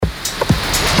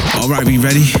Alright, we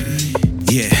ready?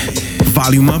 Yeah.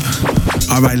 Volume up.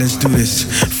 Alright, let's do this.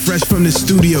 Fresh from the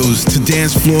studios to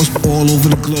dance floors all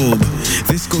over the globe.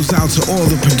 This goes out to all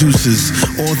the producers,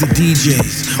 all the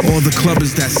DJs, all the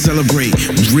clubbers that celebrate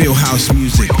real house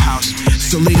music.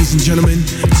 So ladies and gentlemen,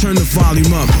 turn the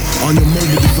volume up on your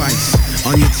mobile device,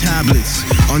 on your tablets,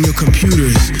 on your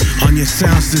computers, on your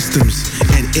sound systems,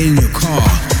 and in your car.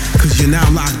 Cause you're now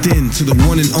locked in to the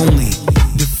one and only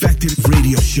Defected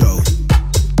Radio Show.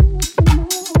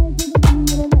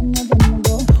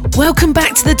 Welcome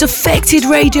back to the Defected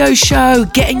Radio Show,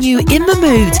 getting you in the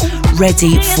mood,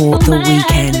 ready for the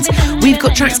weekend. We've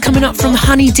got tracks coming up from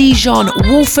Honey Dijon,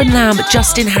 Wolf and Lamb,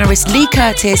 Justin Harris, Lee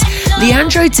Curtis,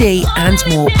 Leandro D, and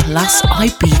more, plus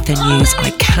Ibiza news. I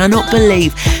cannot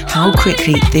believe how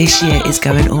quickly this year is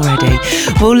going already.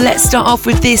 Well, let's start off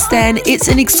with this then. It's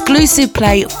an exclusive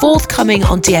play forthcoming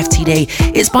on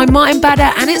DFTD. It's by Martin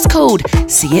Bader and it's called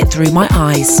See It Through My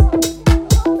Eyes.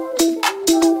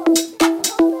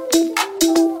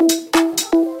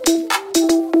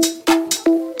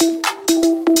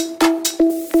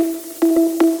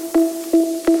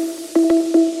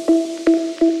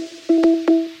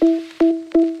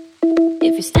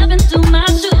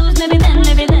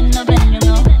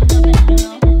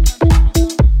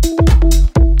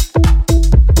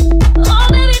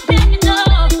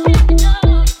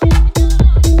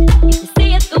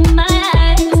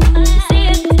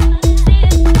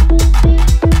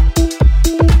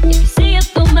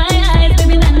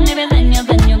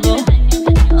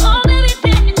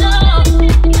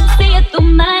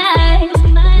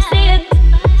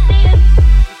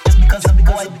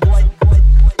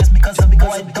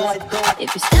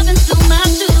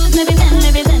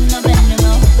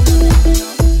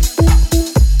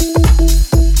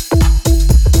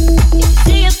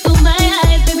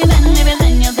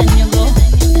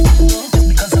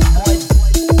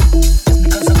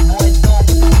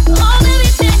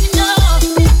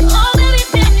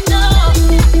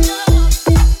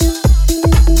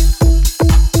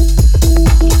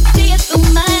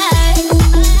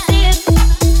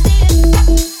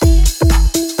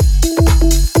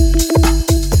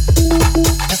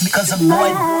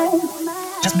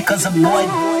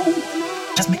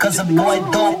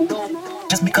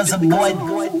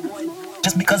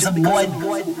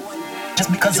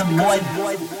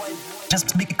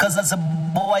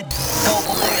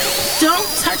 Don't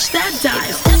touch that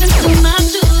dial.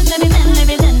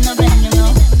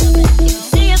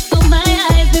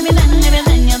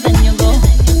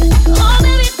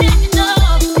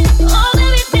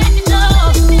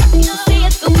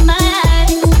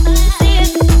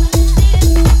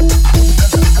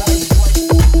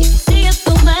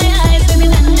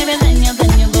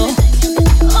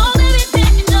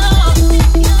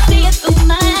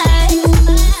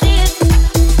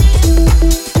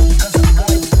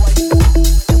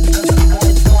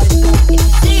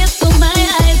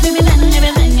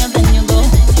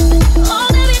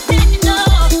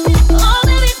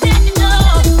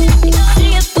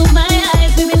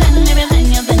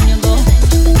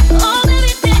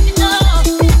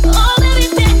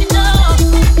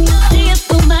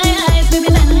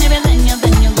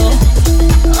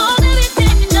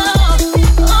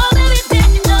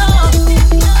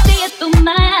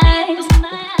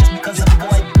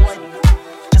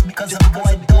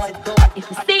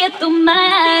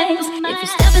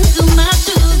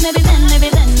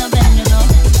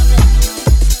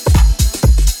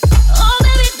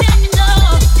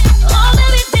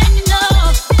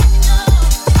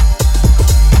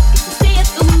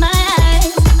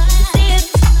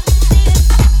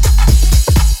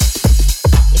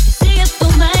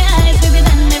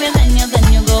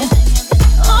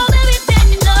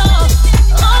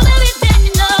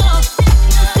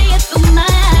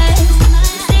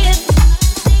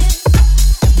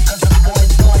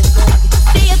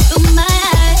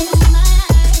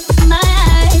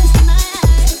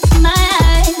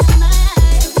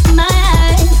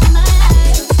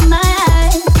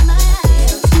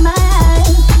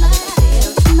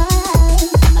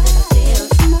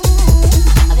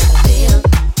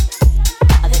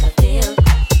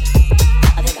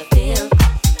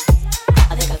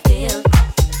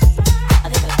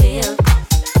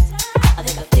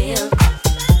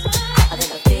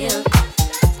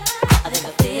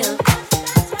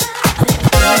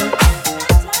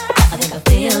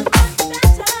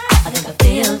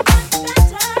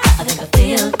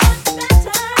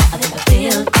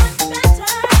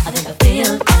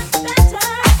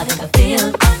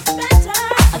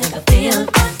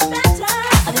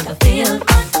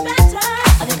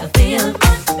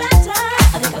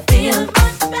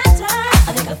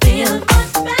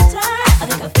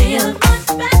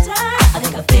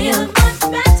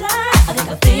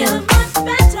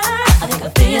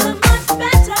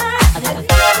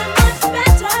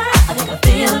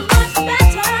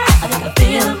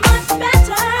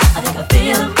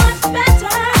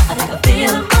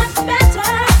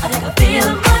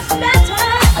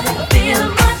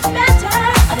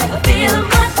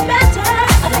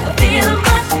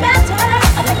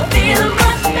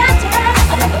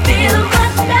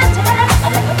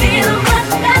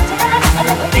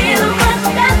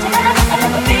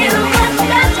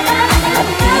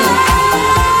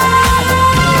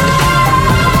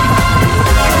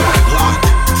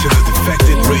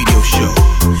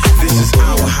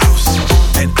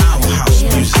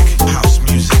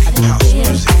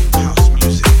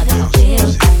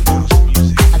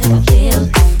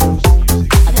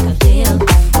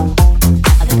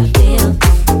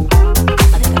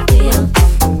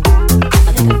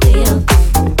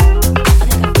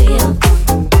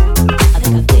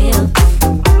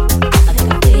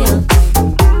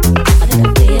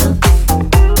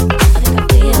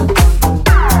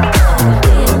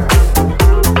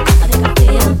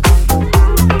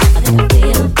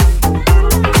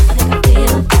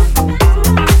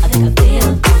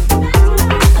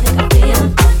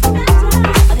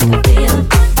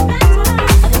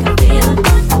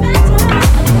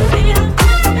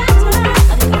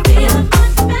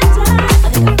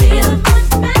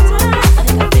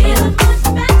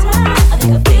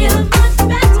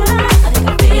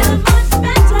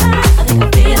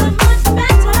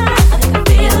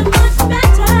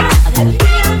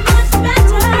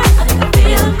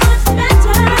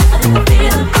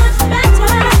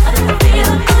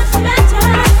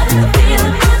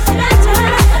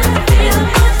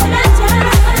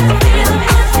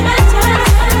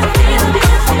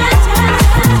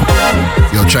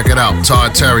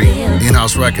 Scott Terry,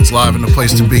 In-House Records, live in the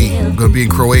place to be. I'm gonna be in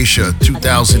Croatia,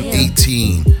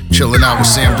 2018. Chilling out with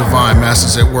Sam Divine,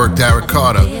 Masters at Work, Derek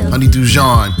Carter, Honey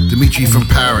Dijon, Dimitri from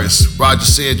Paris, Roger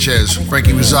Sanchez,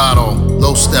 Frankie Rosado,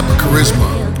 Low Step of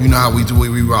Charisma. You know how we do it,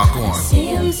 we rock on.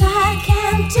 Seems I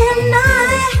can't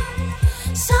deny.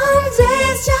 Some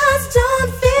days just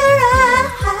don't feel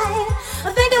right.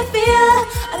 I think I feel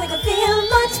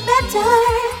much better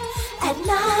at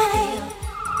night.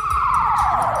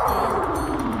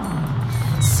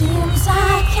 Seems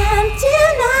I can't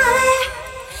deny.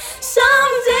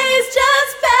 Some days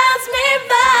just pass me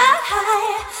by.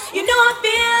 You know I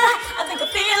think I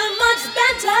feel much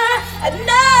better at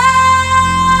night.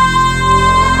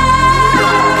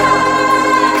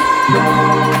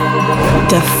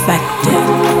 Defected.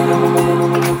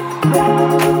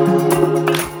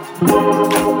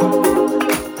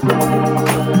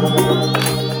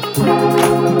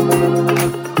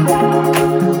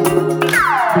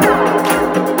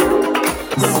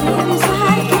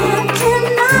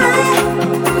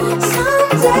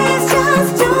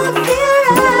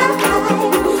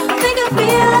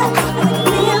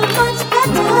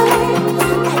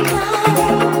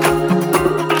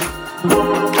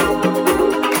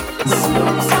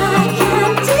 I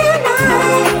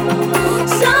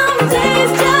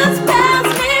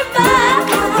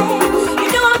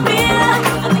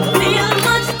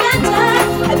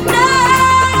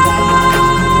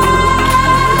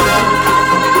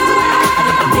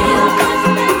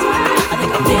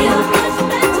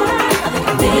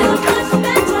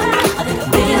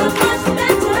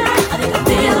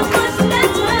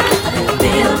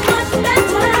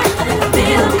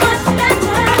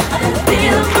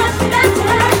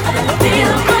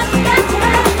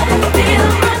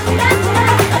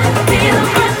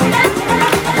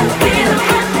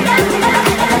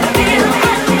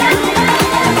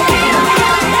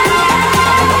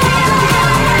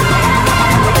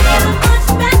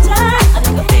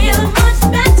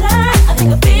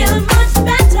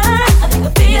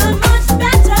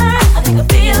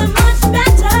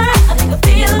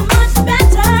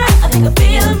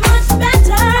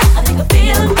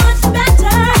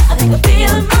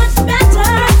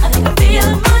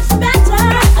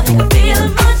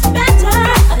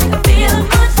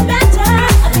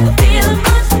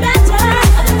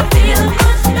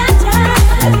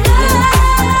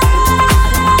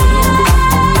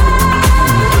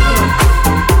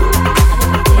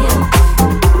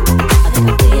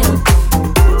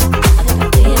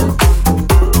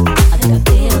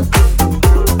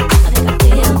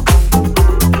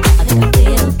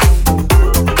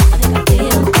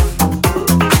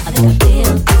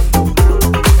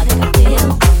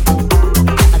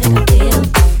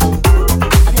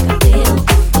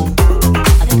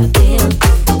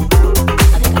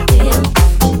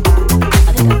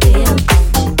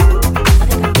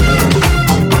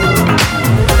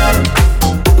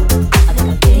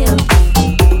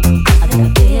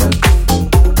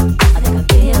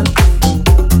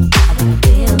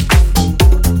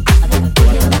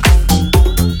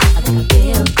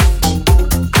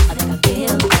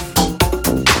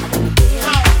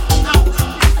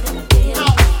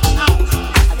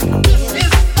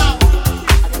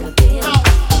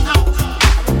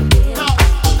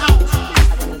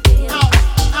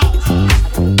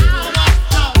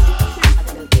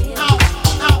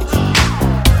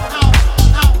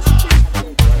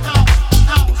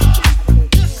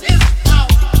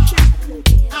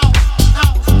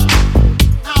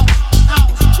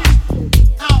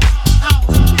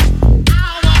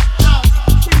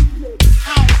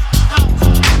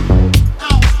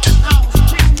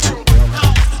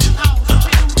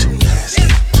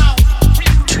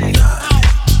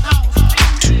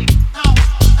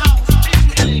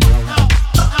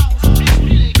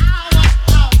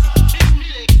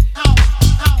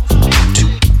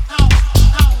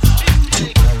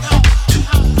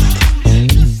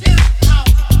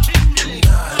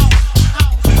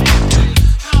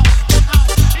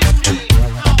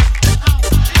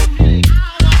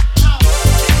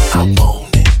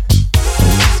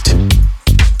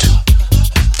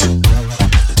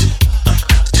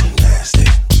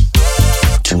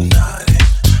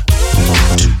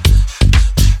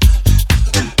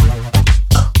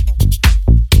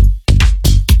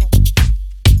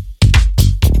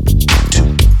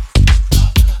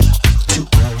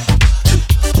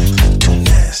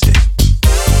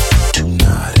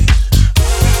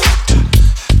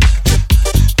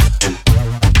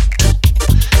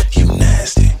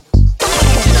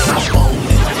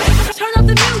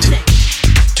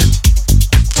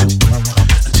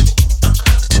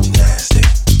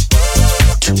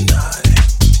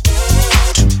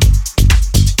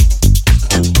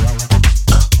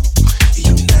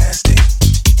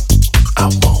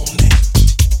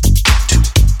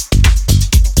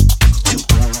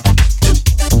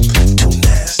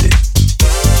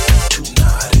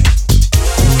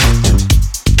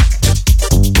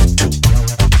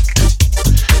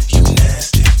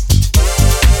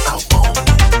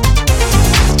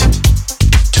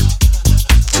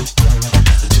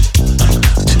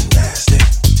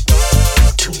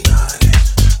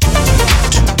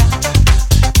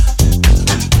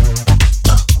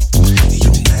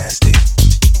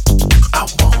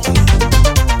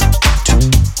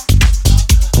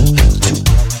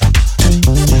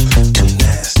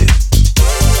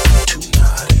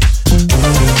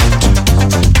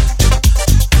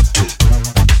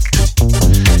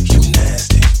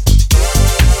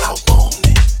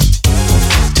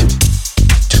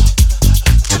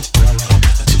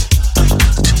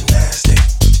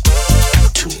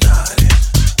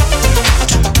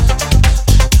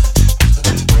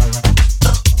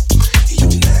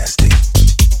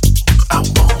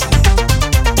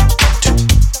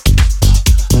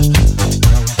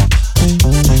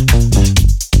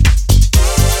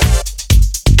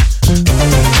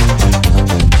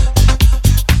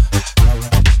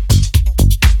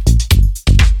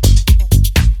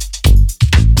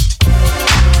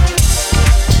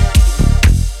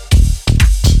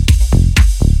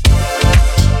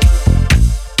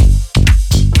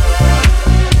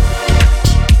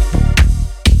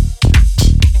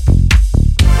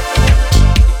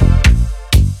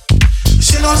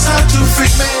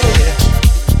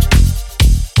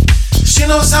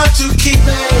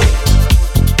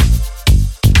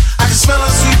I can smell a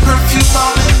sweet perfume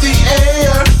all in the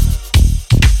air.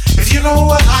 If you know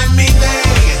what I mean,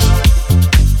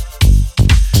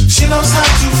 she knows how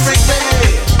to freak me.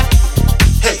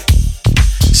 Hey,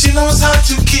 she knows how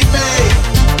to keep me.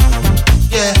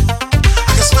 Yeah,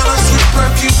 I can smell a sweet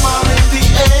perfume all in the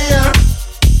air.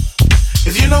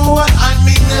 If you know what I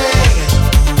mean,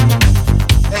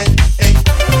 hey, hey,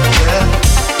 yeah.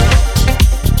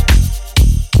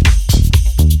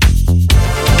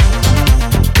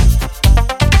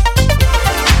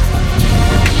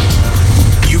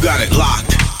 Got it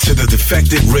locked to the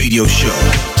Defected Radio Show.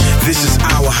 This is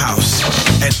our house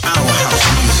and our house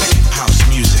music. House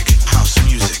music. House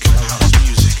music. House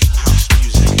music. House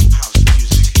music. House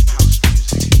music. House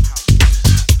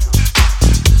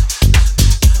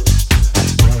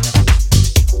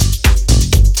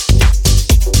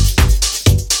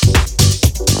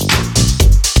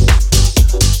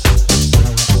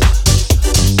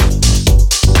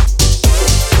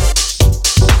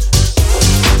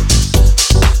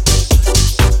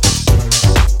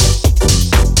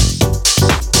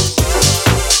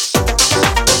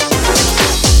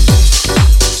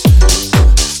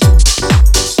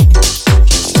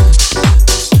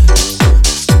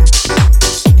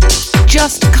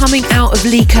Coming out of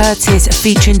Lee Curtis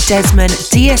featuring Desmond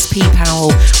DSP Powell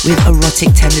with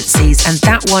Erotic Tendencies, and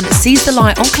that one sees the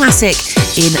light on Classic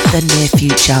in the near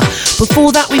future.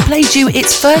 Before that, we played you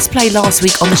its first play last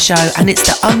week on the show, and it's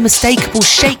the unmistakable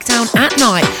Shakedown at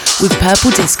Night with Purple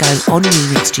Disco on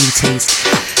remix duties.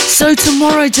 So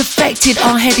tomorrow, Defected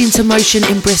are heading to Motion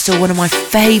in Bristol, one of my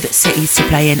favourite cities to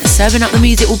play in. Serving up the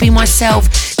music will be myself,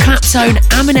 Claptone,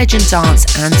 Amin Edge and Dance,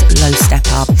 and Low Step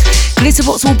Up.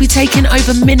 Glitterbox will be taking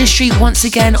over Ministry once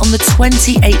again on the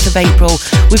 28th of April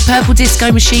with Purple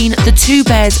Disco Machine, The Two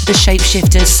Bears, The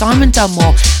Shapeshifters, Simon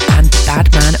Dunmore, and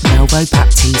Badman Melvo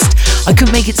Baptiste. I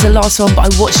couldn't make it to the last one,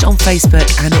 but I watched it on Facebook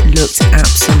and it looked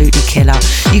absolutely killer.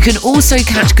 You can also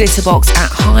catch Glitterbox at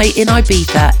High in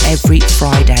Ibiza every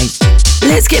Friday.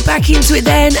 Let's get back into it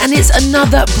then, and it's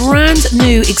another brand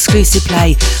new exclusive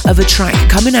play of a track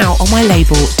coming out on my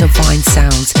label Divine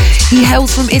Sounds. He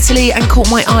hails from Italy and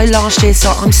caught my eye last year, so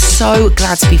I'm so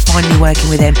glad to be finally working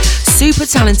with him. Super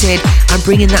talented and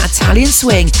bringing that Italian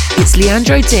swing. It's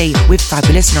Leandro D with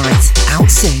Fabulous Night, out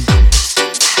soon.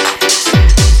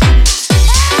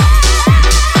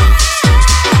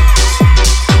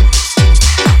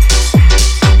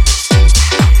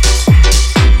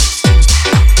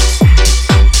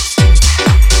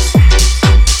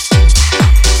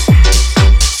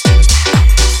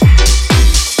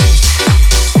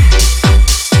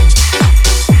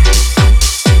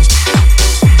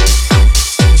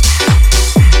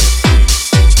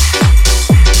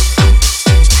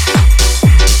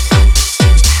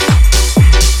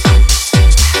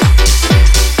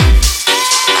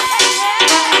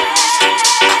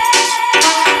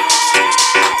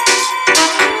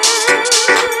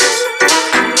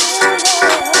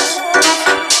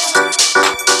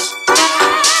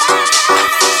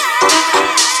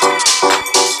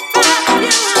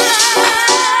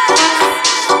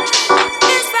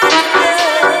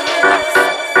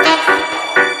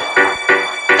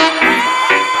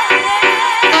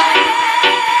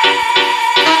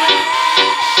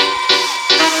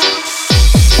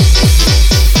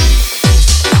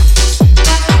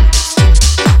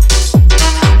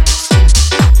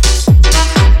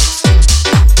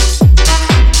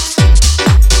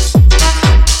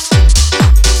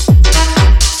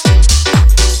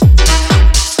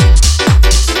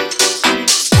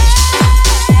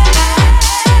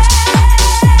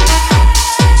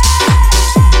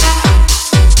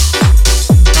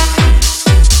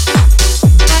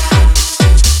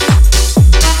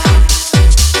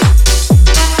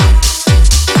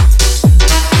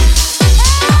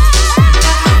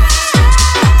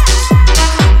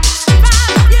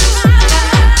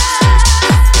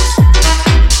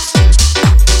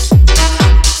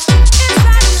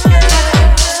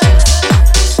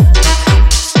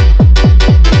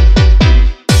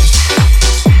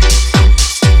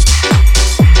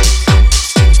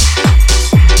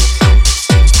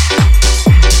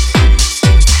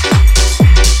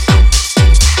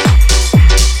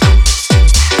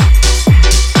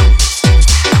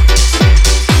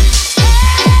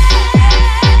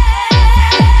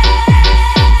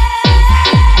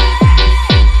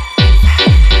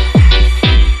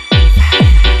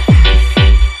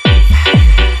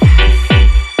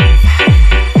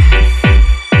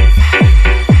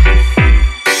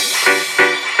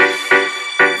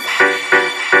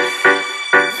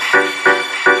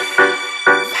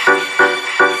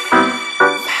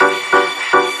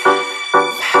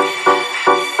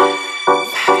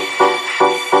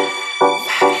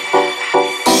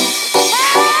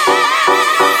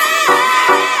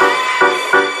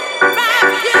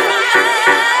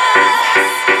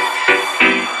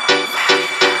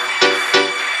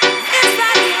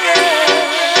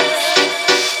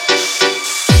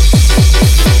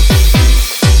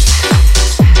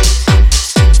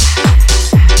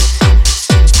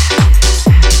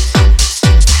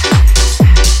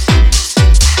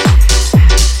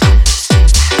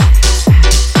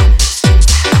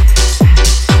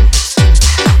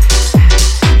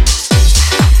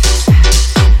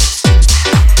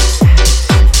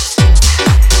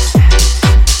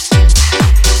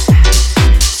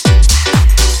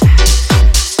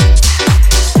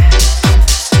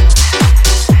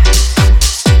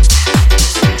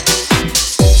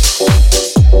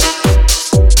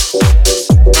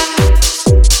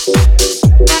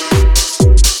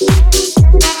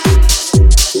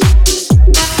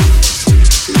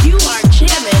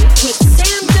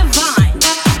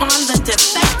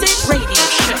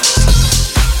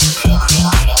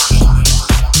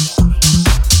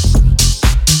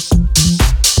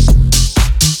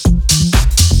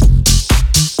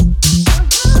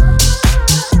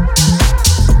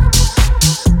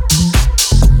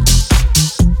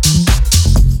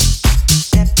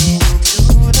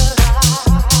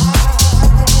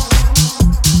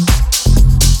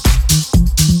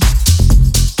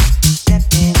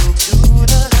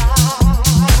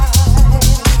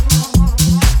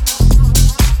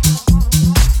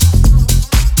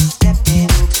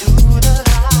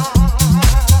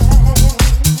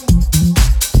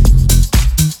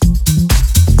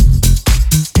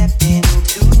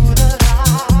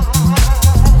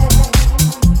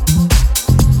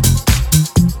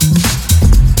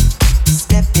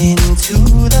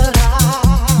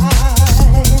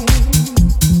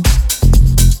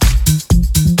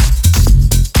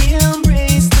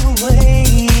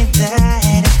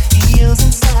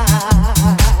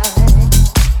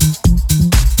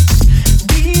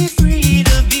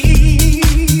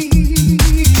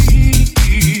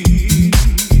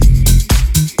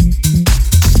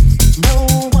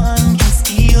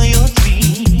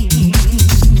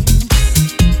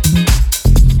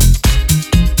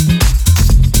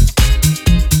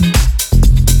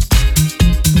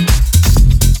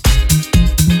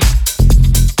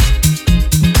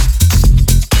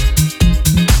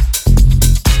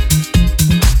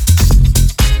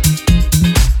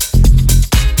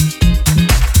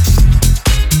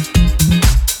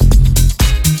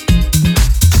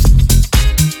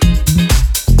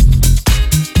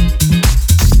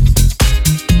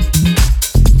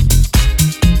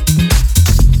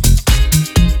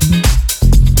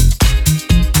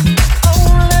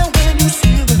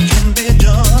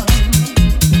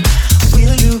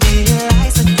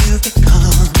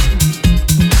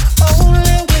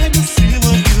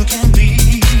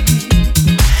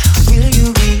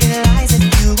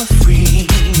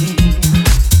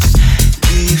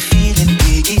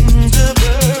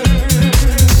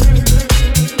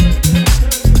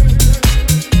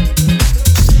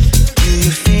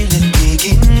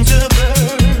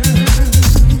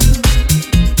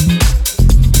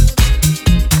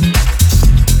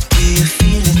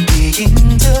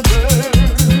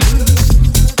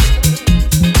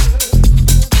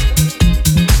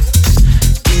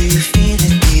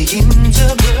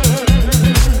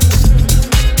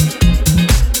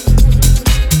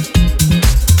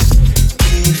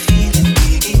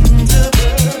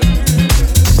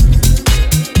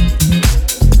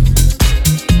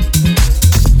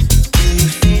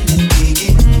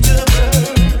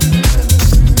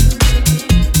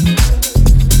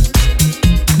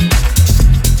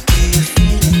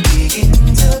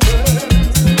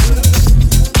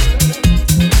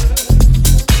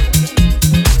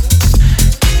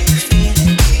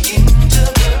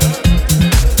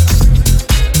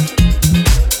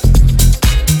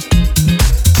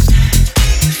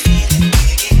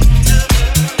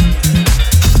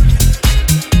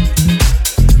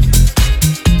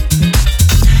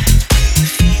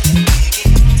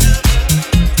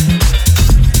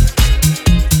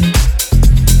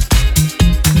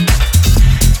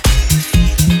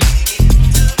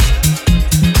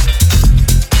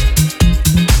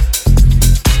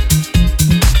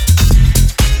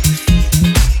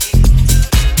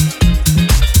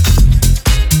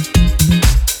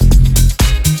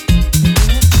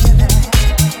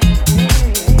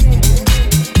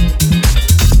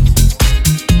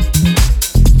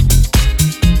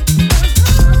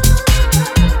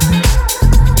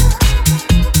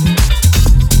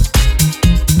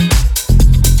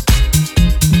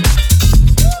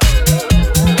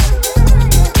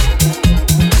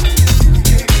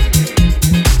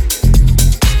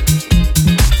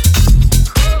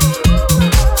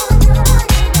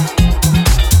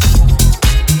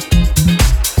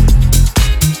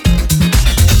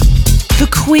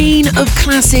 queen of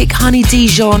classic, Honey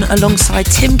Dijon, alongside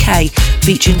Tim K,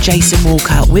 featuring Jason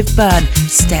Walker with Burn,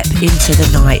 Step Into the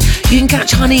Night. You can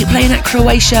catch Honey playing at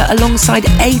Croatia alongside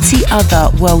 80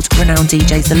 other world-renowned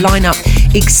DJs. The lineup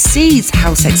exceeds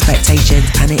house expectations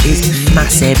and it is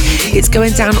massive. It's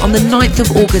going down on the 9th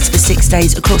of August for 6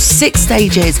 days across 6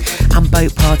 stages and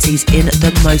boat parties in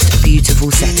the most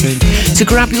beautiful setting. To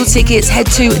grab your tickets, head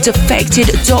to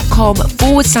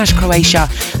defected.com/Croatia.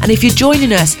 And if you're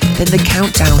joining us, then the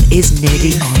countdown is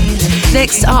nearly on.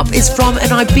 Next up is from an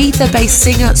Ibiza-based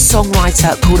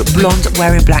singer-songwriter called Blonde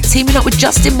Wearing Black, teaming up with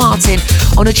Justin Martin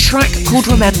on a track called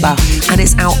Remember, and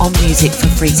it's out on Music for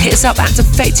Free. Hit us up at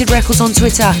Defected Records on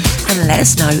Twitter and let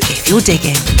us know if you're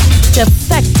digging.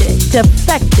 Defected,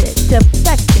 defected,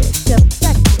 defected, defected, defected.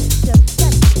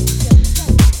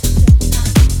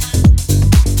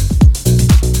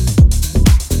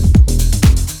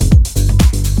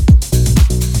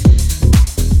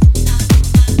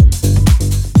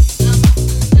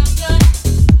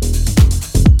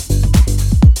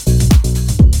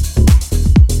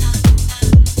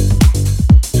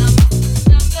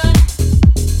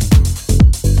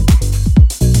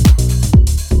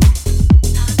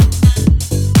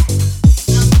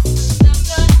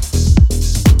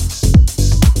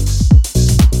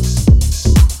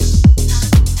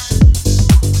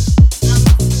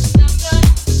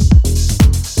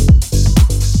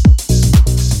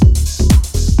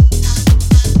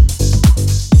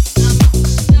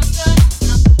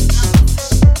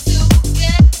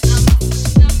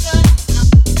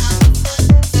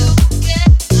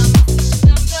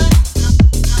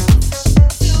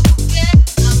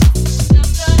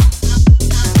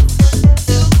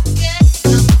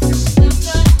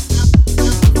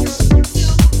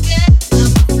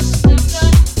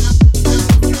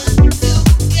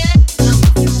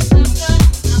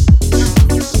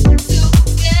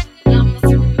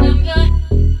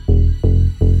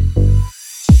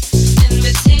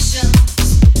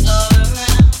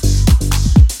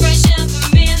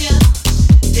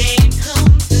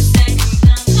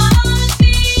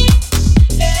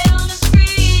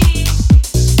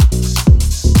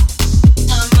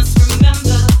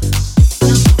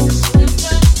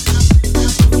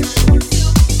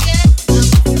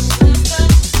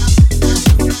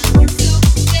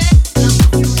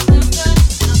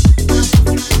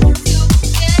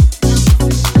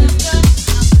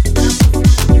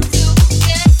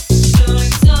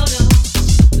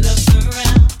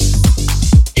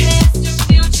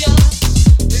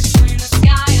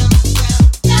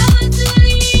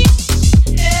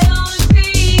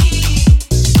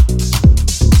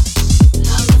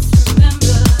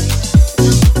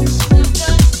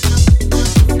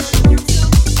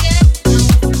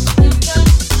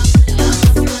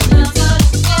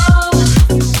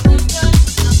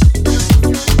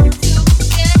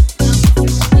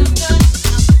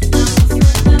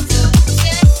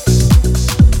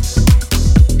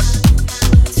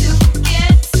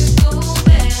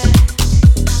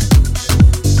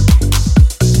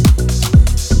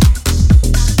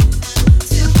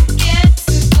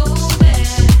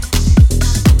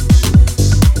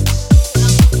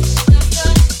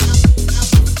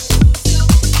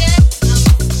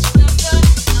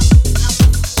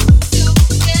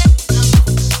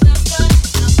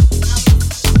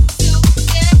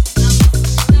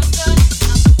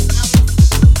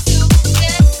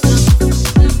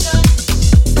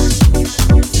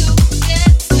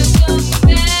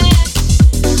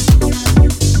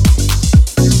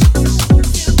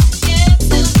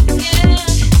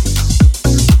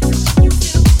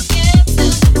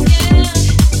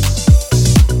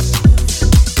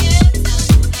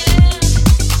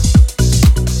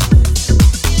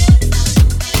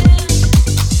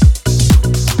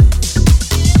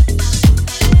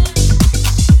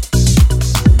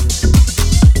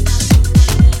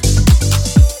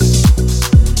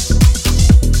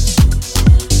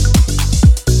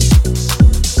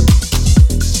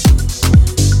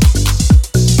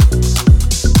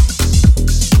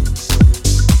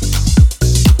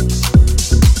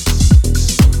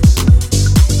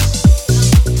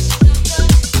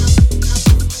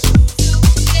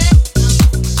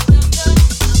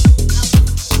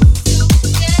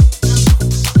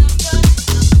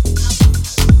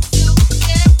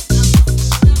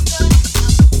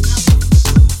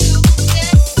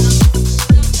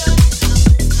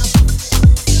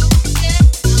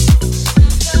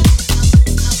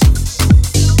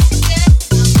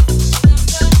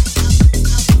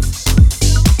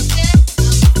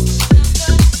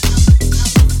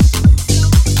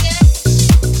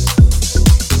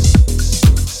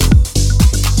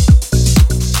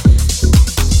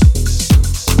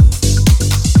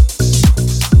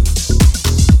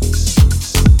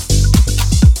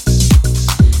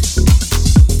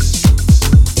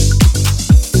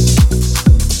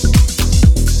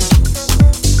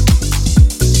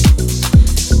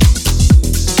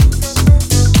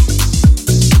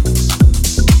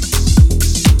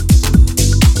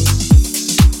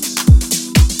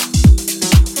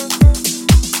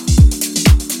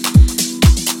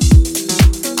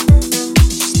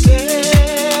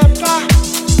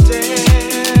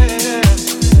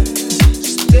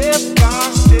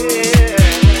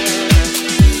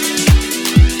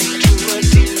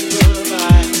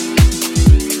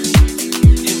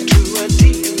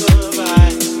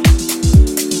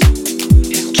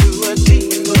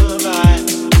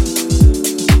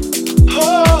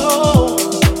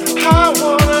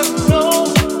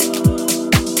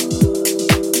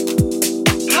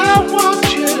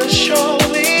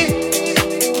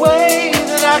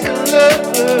 like a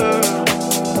lover.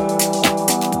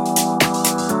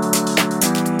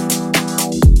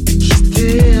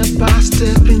 Step by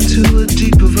step into a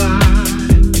deeper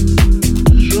vibe.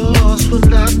 Lost will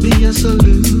not be a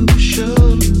solution.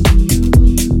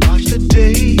 Watch the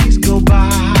days go by.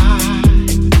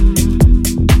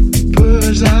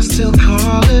 Birds are still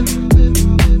calling.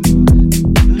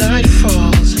 Night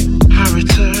falls, I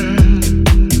return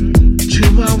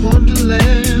to my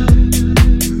wonderland.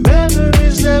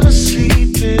 Memories never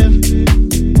sleeping.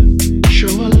 Show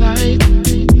a light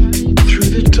through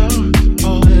the dark,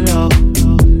 all in all.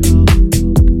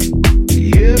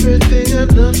 Everything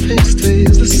and nothing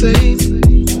stays the same.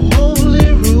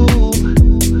 Only rule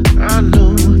I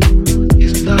know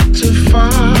is not to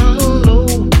follow.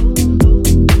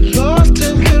 Lost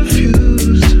and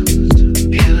confused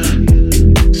in a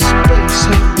space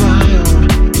of my own.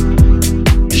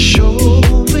 Show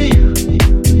me,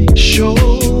 show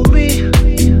me,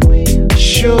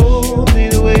 show me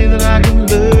the way that I can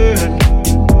learn,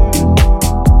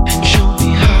 and show me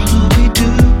how we do.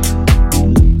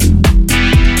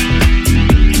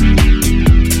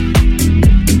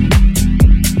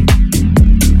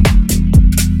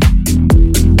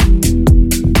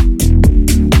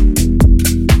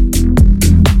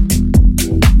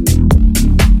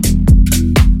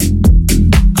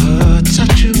 A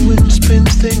touch of wind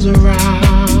spins things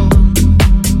around,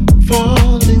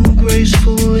 falling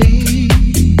gracefully.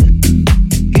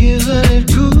 Isn't it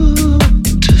good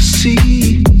to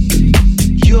see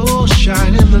you're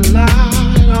shining the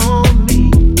light on me?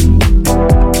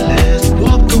 Let's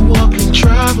walk the walk and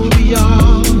travel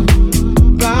beyond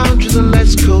boundaries, and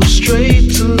let's go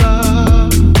straight to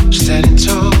love. Standing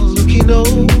tall, looking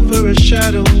over a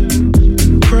shadow,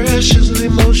 pressures and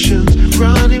emotions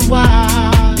running wild.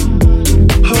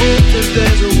 Hope that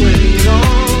there's a way it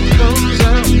all comes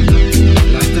out,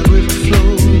 like the river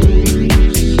flows.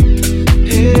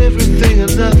 Everything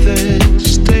and nothing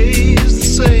stays the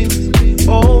same.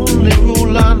 Only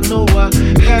rule I know I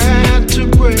had to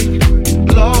break.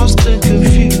 Lost and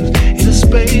confused in a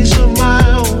space of my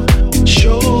own.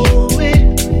 Show me,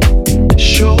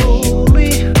 show me.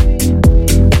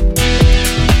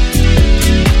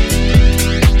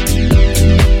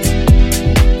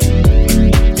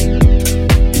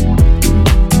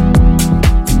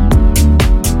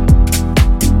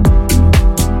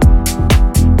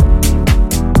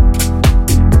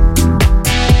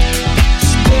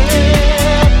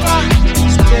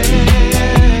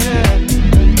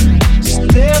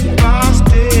 Step by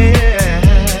step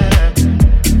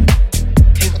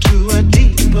into a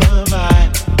deeper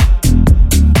vibe,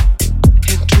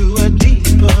 into a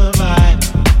deeper vibe,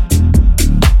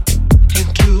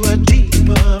 into a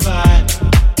deeper vibe,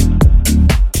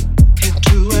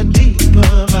 into a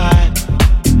deeper vibe,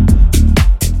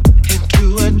 into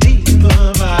a deeper vibe, into a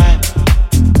deeper vibe,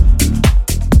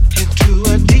 into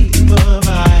a deeper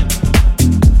vibe,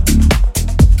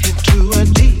 into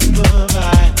a deeper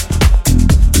vibe,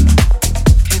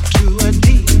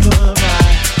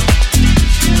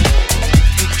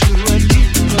 into a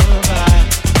deeper vibe,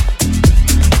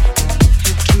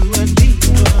 into a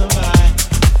deeper vibe,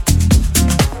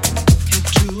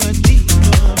 into a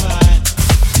deeper vibe.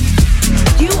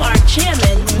 You are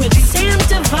jamming with Sam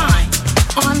Divine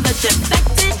on the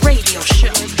Defected Radio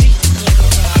Show.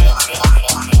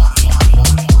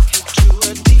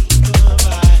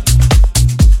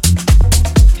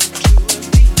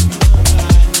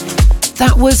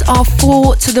 That was our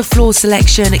 4 to the Floor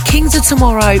selection. Kings of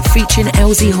Tomorrow featuring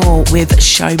Elsie Hall with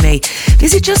Show Me.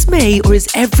 Is it just me, or is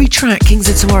every track Kings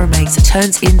of Tomorrow makes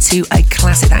turns into a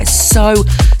classic? That is so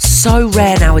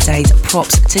rare nowadays.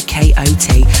 Props to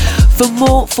KOT. For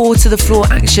more 4 to the Floor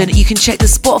action, you can check the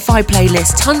Spotify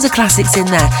playlist. Tons of classics in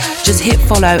there. Just hit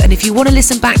follow. And if you want to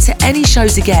listen back to any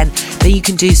shows again, then you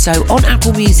can do so on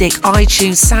Apple Music,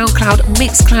 iTunes, SoundCloud,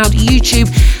 Mixcloud, YouTube,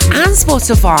 and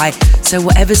Spotify. So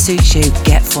whatever suits you,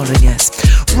 get following us.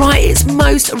 Right, it's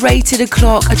Most Rated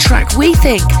O'Clock, a track we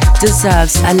think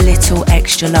deserves a little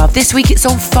extra love. This week it's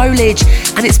on Foliage,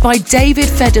 and it's by David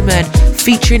Federman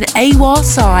featuring Awa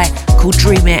Sai, called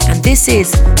Dream It, and this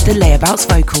is the Layabouts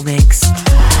vocal mix.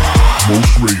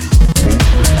 Most rated.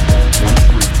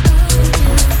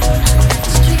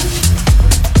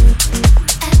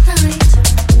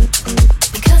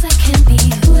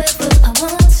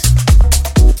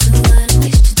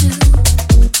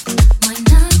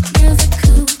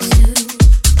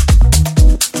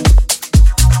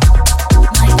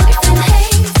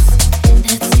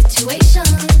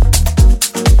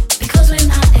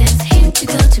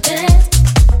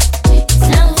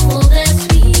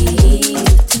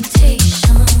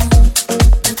 Temptation.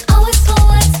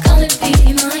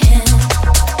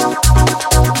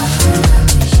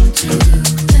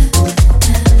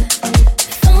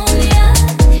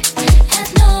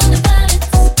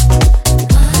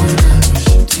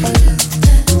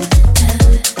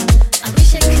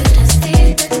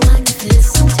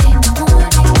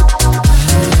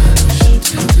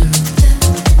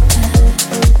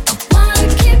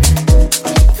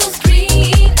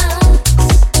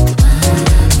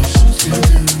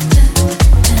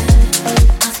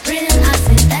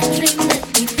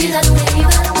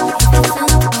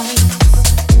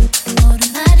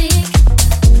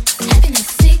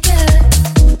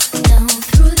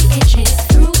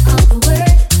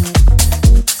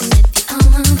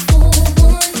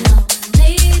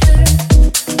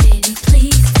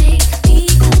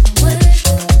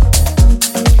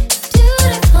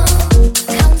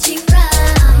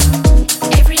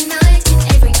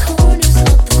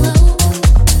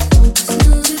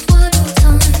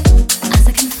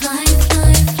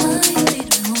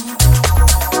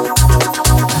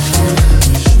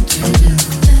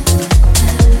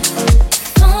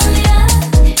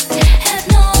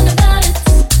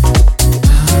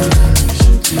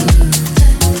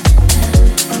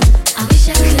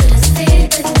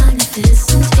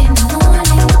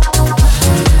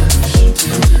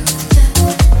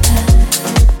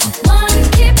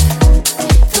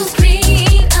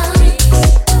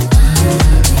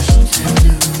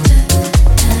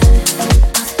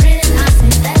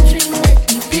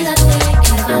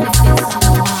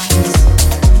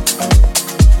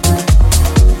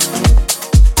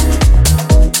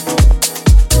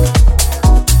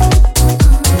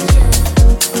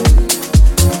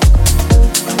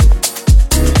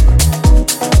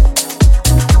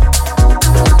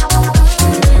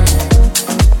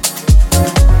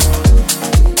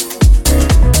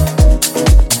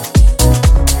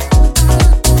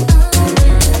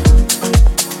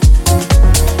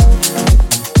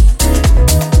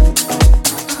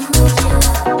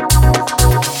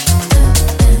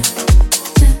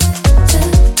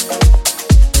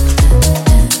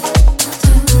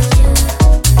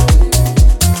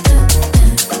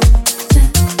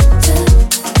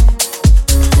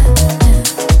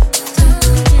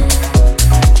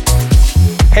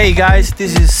 Hey guys,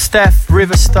 this is Steph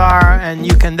Riverstar, and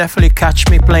you can definitely catch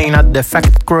me playing at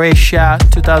Defect Croatia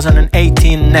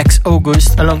 2018 next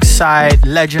August alongside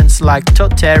legends like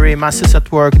Todd Terry, Masters at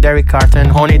Work, Derek Carter,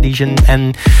 Honey Dijon,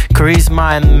 and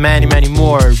Charisma, and many, many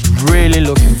more. Really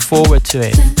looking forward to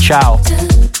it. Ciao.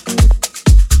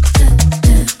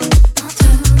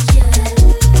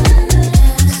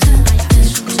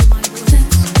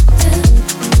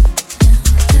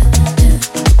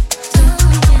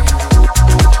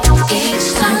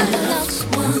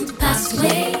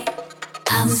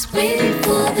 I was waiting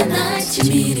for the night to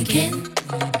meet again.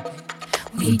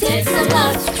 We did so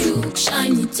lost through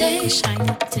shiny day.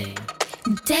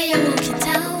 Day I walk you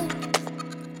down.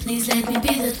 Please let me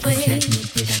be that way.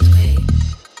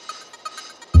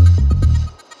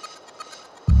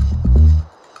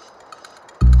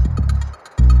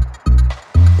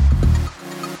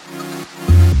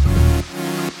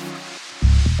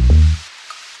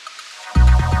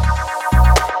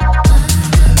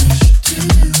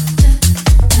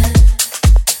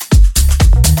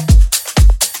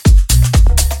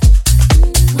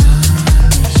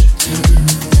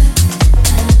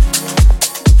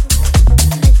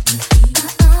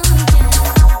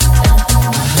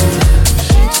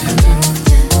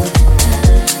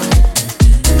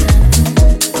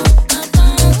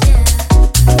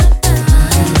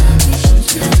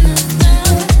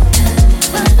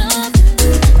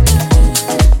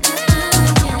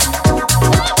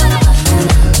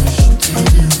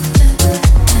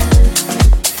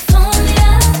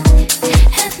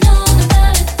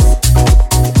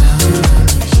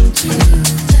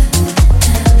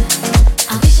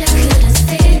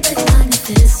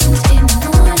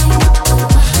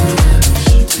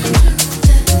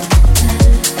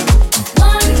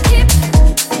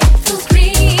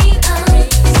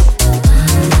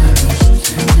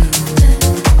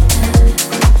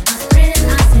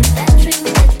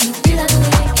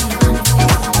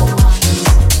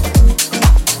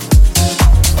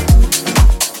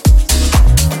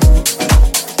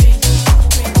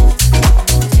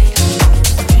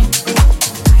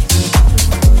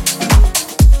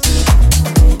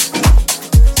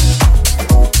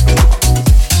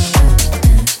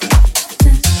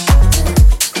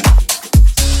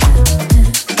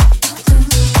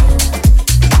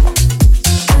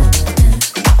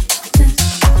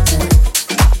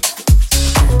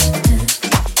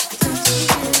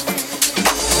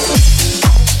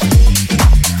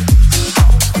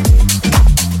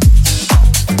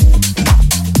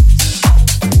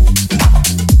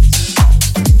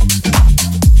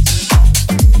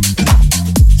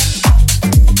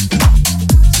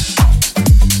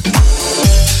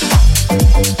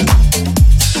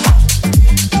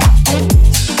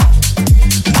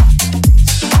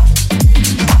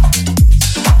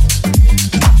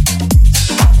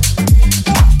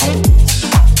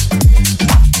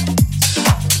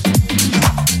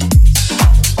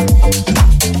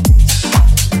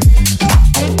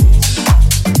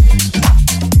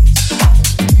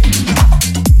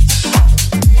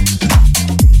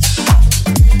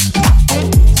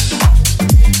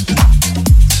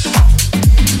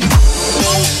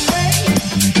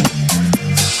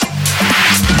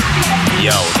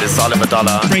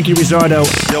 Frankie Rizzardo.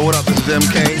 Yo, what up? This is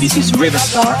MK. This is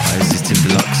Riverstar. This is Tim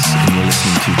Deluxe, and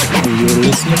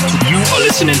you're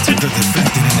listening to The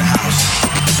Defected in the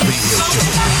House Radio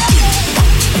Show.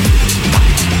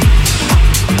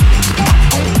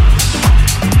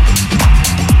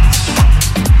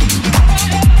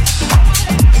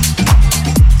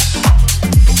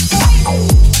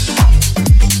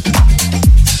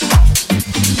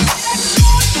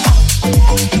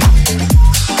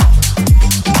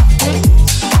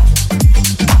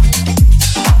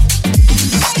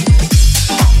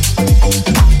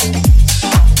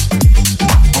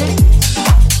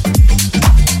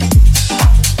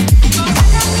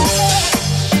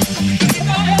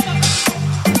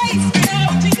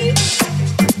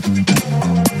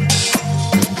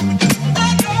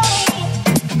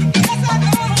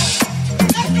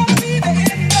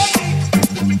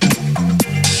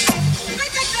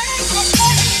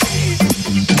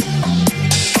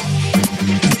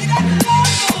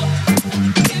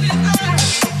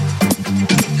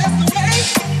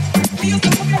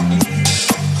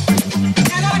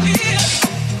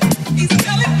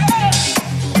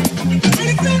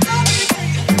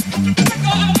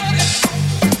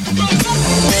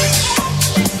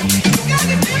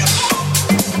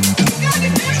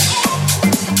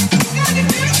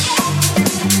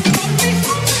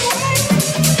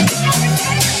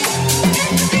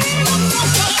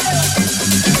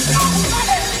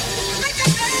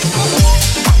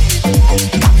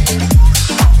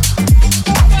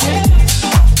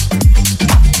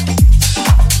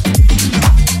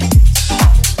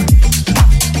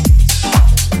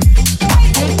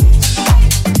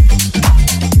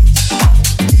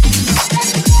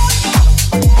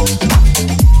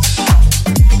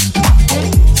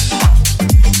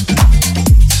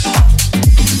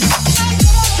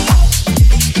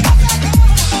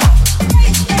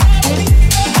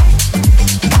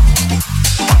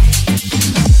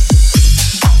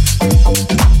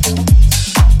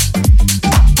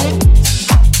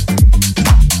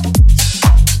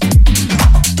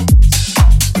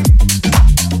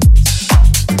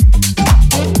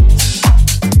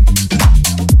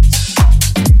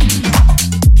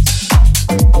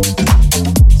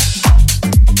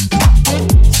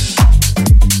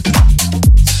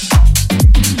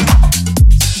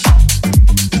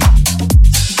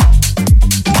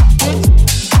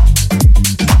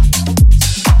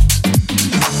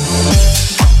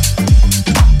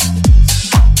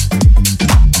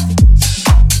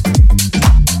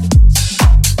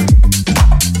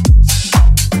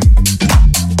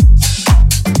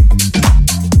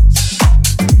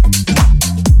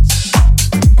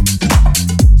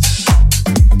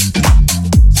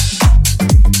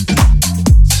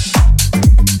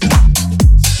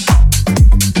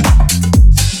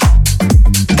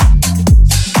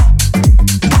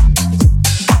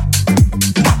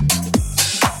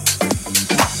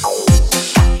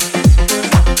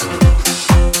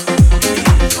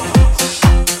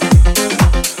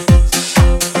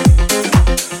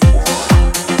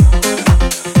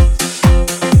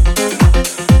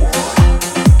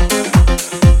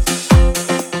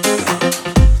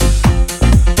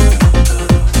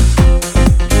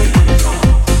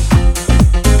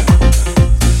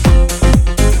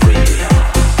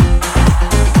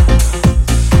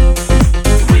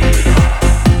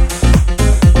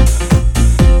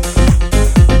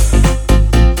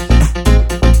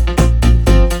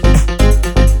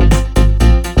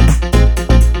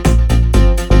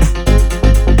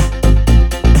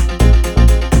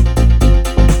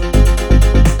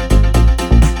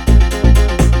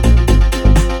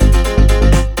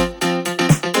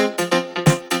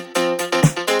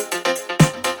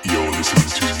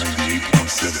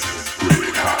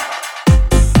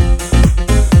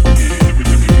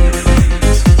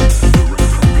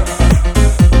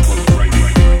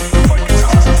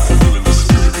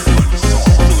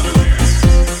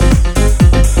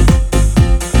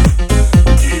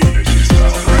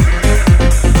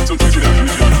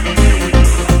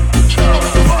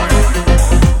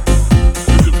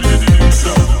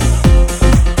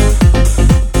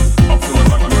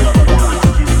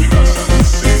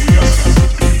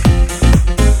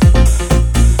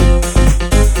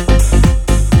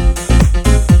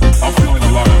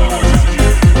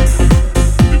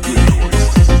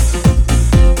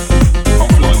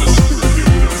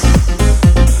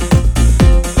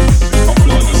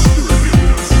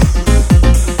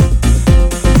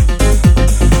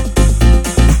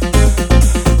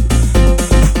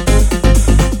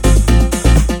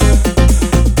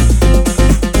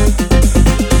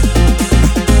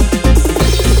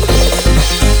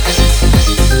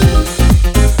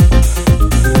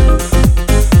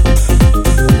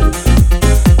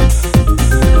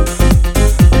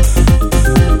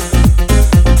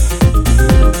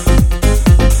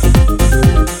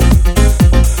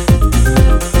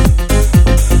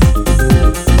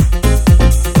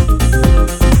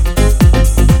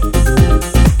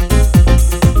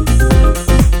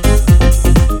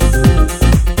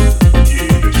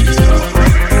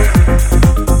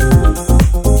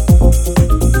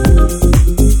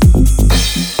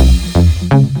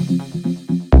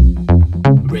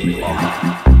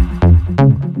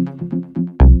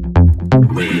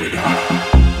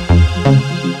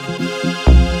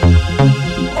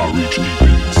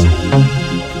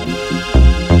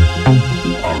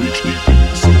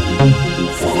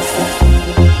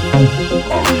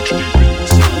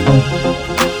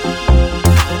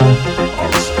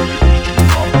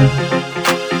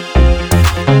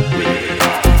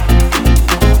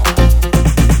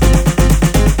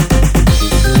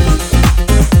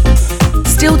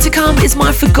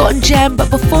 my forgotten gem,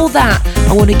 but before that,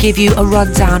 I want to give you a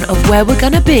rundown of where we're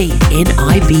going to be in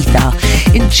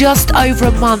Ibiza. In just over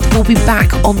a month, we'll be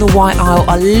back on the White Isle.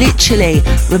 I literally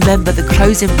remember the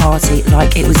closing party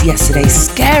like it was yesterday.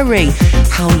 Scary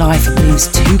how life moves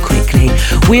too quickly.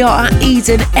 We are at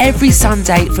Eden every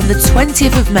Sunday from the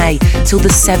 20th of May till the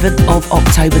 7th of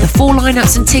October. The full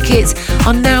lineups and tickets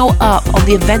are now up on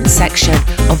the events section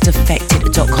of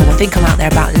defected.com. I think I'm out there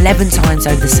about 11 times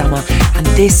over the summer, and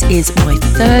this is my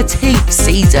 13th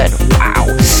season.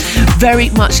 Wow. Very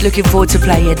much looking forward to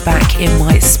playing back in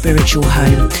my spiritual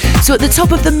home. So at the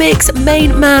top of the mix,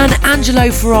 main man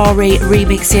Angelo Ferrari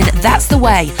remixing That's the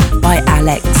Way by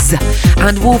Alex.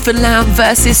 And Wolf and Lamb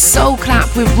versus Soul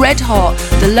Clap with Red Hot,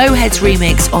 the Lowheads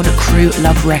remix on Crew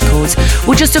Love Records.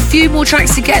 Well, just a few more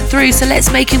tracks to get through, so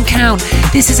let's make them count.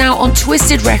 This is out on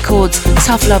Twisted Records,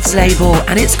 Tough Love's label,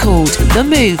 and it's called The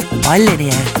Move by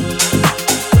Linear.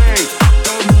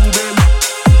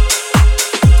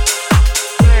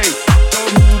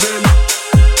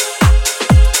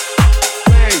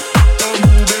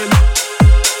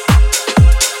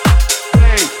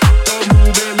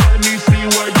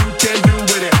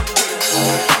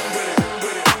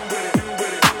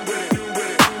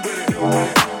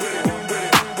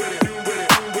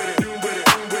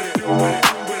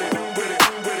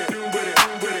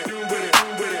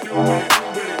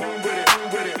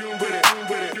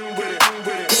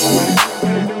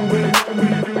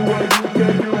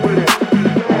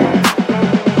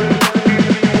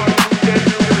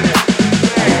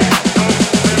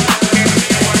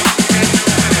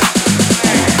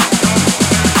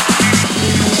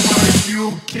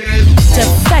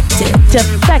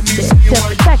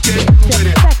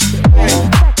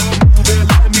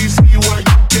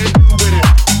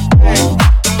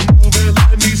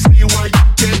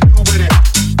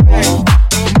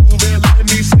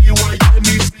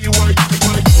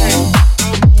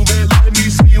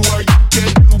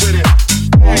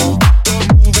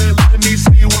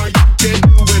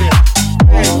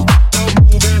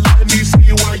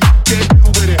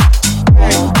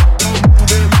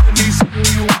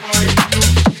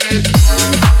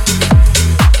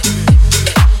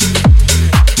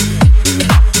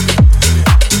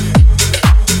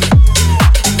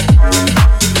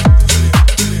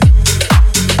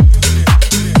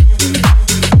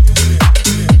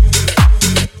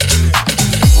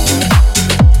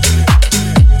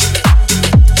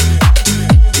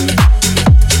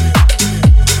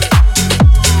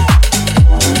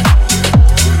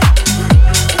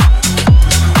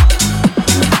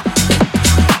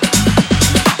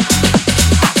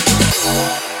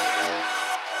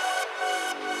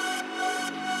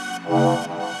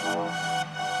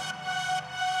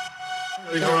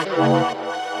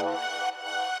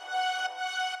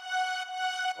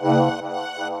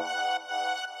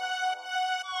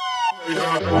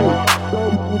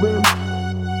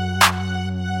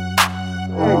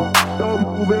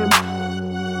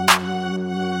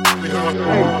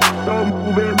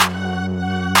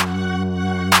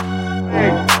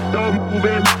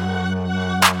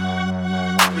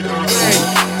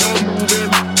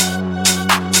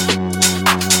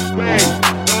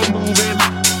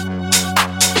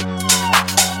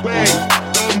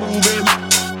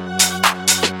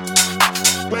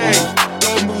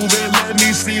 Let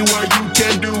me see what you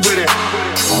can do with it.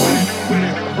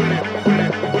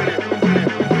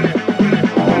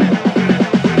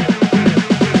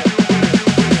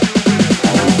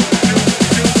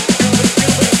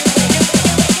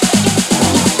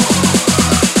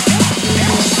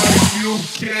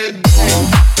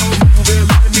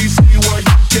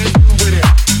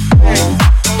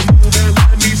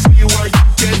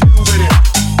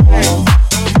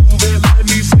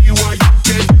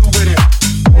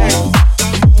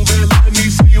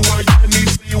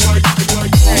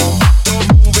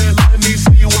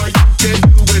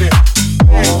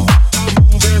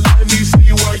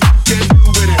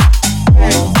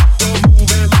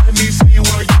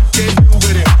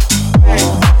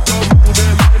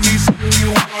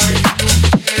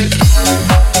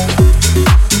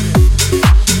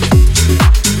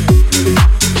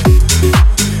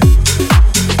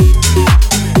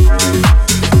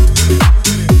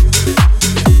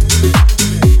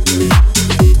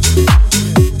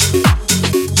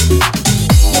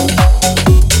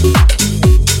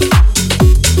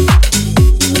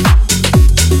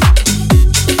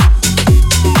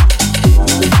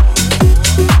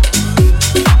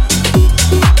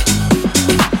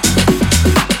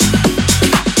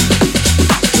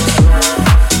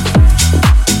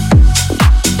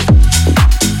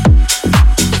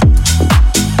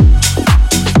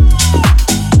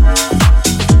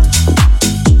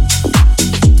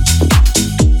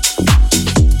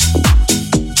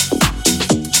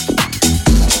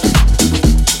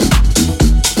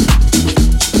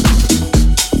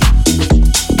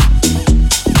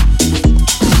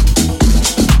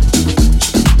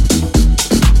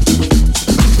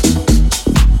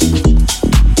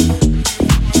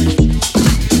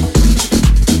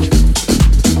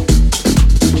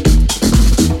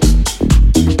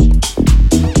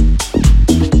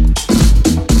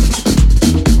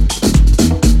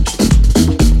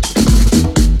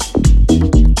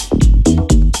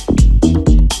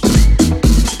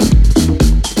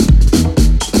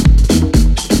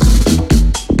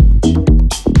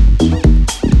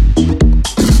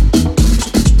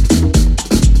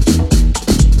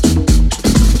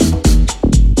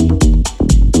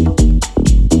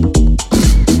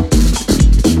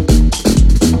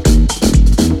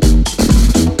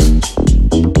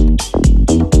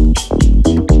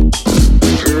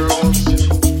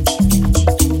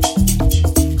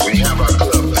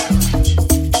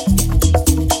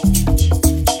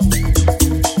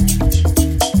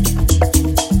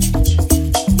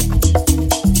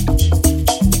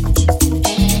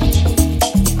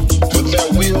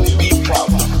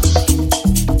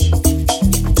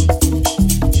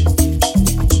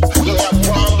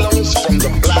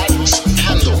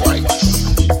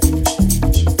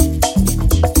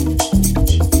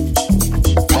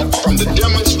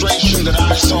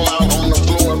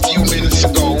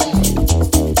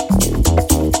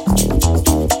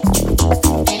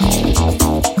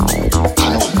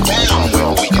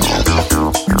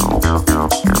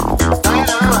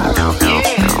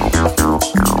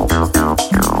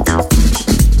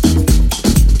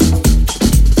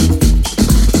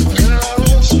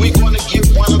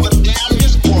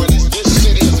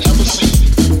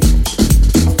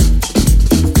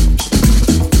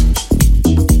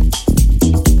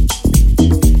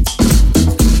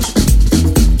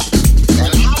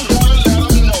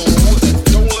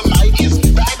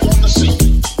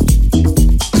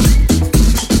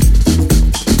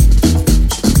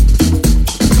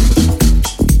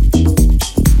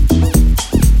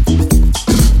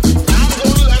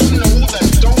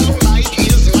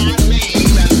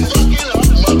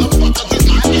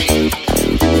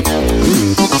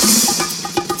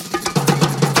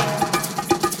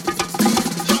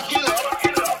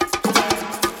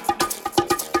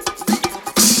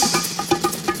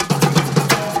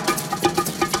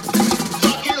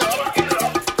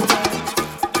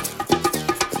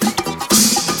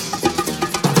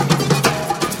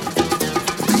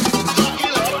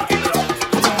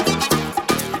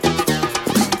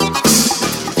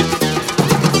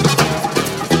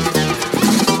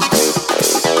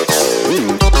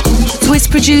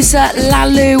 producer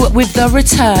Lalu with The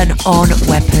Return on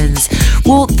Weapons.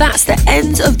 Well, that's the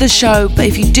end of the show, but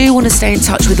if you do want to stay in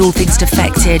touch with all things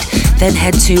Defected, then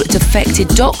head to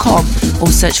defected.com or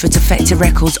search for Defected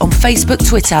Records on Facebook,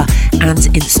 Twitter and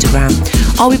Instagram.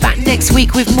 I'll be back next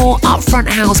week with more Upfront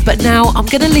House, but now I'm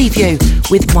going to leave you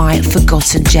with my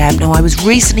forgotten gem. Now, I was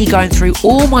recently going through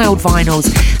all my old vinyls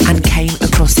and came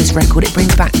across this record. It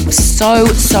brings back so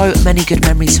many good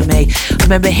memories for me. I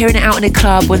remember hearing it out in a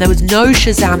club when there was no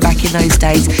Shazam back in those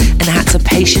days, and I had to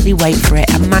patiently wait for it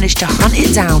and managed to hunt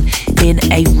it down in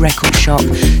a record shop.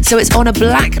 So it's on a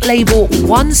black label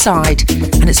one side,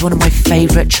 and it's one of my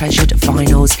favourite treasured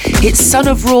vinyls. It's Son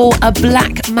of Raw, A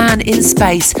Black Man in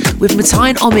Space, with Matai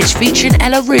and Homage featuring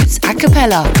Ella Roots a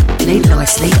cappella, laid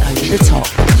nicely over the top.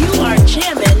 You are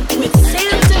jamming with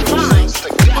Sam Divine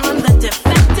on the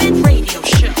Defected Radio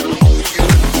Show.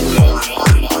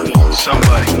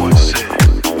 Somebody once said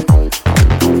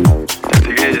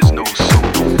that there is no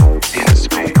soul in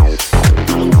space.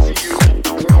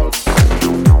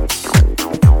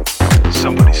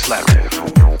 Somebody slapped that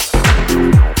fool.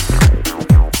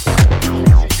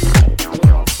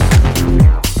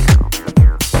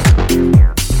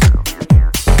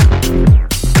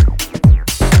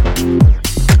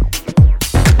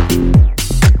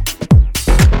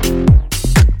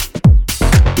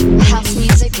 House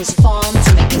music was formed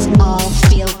to make us all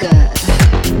feel good.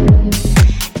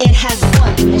 It has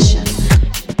one mission.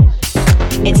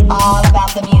 It's all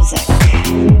about the music.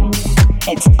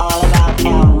 It's all about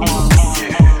L's.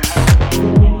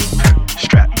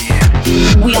 Strap me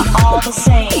in. We are all the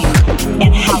same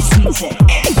in house music.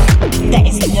 There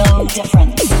is no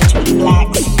difference between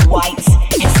blacks, whites,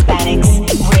 Hispanics,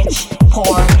 rich,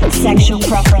 poor, sexual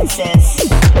preferences.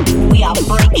 We are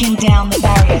breaking down